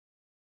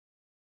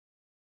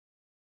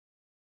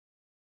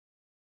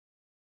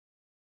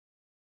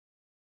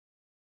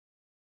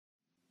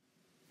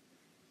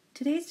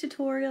today's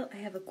tutorial, I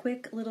have a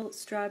quick little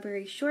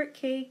strawberry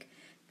shortcake.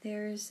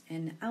 There's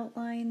an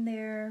outline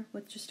there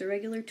with just a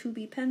regular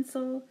 2B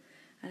pencil.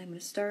 And I'm going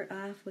to start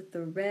off with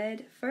the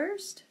red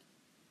first.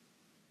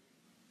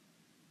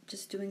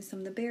 Just doing some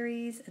of the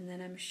berries, and then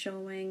I'm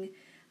showing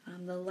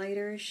the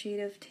lighter shade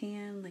of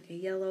tan, like a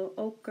yellow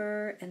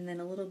ochre, and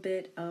then a little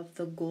bit of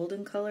the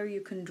golden color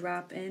you can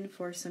drop in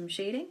for some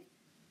shading.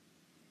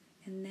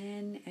 And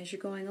then as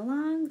you're going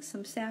along,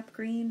 some sap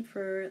green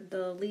for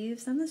the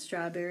leaves and the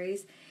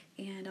strawberries,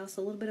 and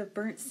also a little bit of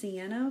burnt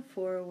sienna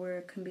for where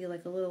it can be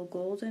like a little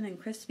golden and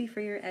crispy for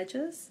your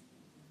edges.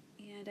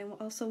 And I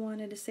also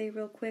wanted to say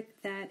real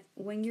quick that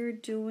when you're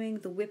doing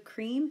the whipped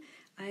cream,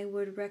 I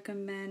would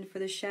recommend for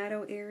the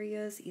shadow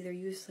areas either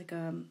use like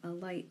a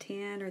light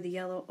tan or the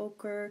yellow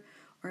ochre,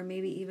 or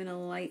maybe even a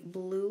light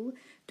blue.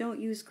 Don't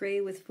use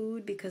gray with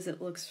food because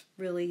it looks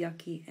really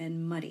yucky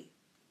and muddy.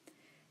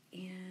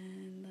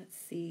 And let's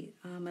see,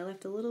 I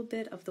left a little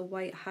bit of the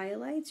white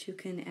highlights. You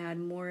can add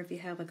more if you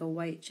have like a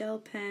white gel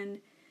pen.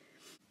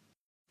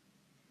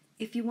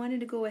 If you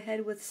wanted to go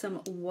ahead with some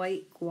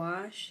white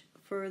gouache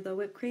for the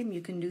whipped cream,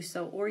 you can do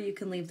so, or you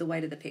can leave the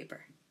white of the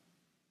paper.